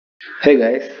Hey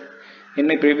guys, in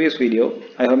my previous video,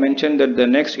 I have mentioned that the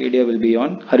next area will be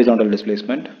on horizontal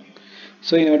displacement.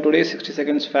 So in our today's 60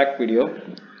 seconds fact video,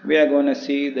 we are going to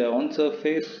see the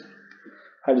on-surface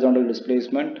horizontal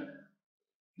displacement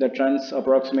that runs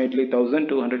approximately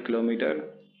 1200 km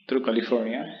through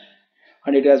California,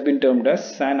 and it has been termed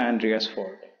as San Andreas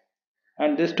Fault.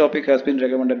 And this topic has been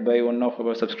recommended by one of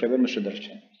our subscribers, Mr.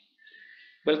 Darshan.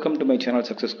 Welcome to my channel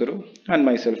Success Guru and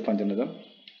myself Panchanatham.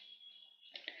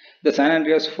 The San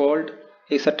Andreas Fault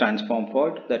is a transform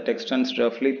fault that extends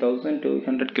roughly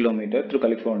 1200 km through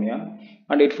California,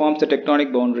 and it forms the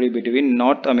tectonic boundary between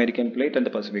North American plate and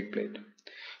the Pacific plate.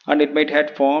 And it might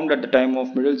have formed at the time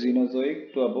of Middle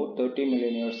Cenozoic to about 30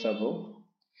 million years ago.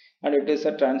 And it is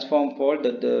a transform fault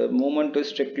that the movement is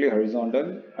strictly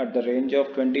horizontal at the range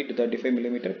of 20 to 35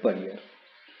 mm per year.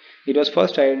 It was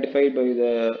first identified by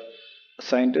the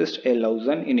scientist A.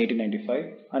 Lawson in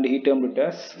 1895, and he termed it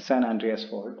as San Andreas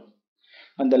Fault.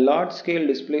 And the large-scale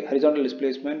horizontal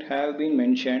displacement have been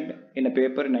mentioned in a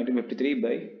paper in 1953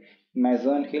 by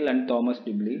Mason Hill and Thomas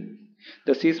Dibley.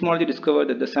 The seismology discovered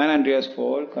that the San Andreas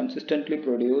Fault consistently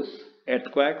produces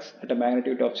earthquakes at a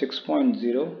magnitude of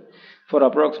 6.0 for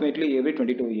approximately every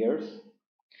 22 years.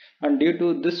 And due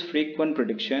to this frequent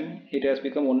prediction, it has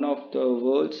become one of the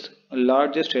world's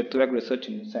largest earthquake research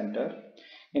center.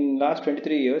 In the last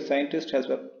 23 years, scientists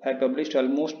have published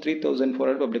almost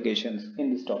 3,400 publications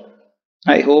in this topic.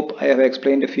 I hope I have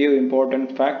explained a few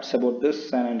important facts about this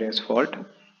San Andreas fault.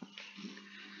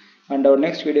 And our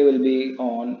next video will be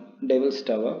on Devil's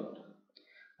Tower.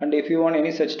 And if you want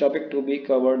any such topic to be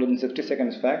covered in 60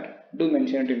 seconds fact, do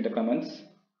mention it in the comments.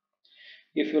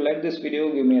 If you like this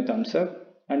video, give me a thumbs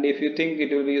up. And if you think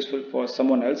it will be useful for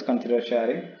someone else, consider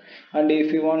sharing. And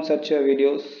if you want such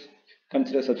videos,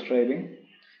 consider subscribing.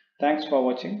 Thanks for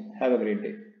watching. Have a great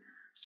day.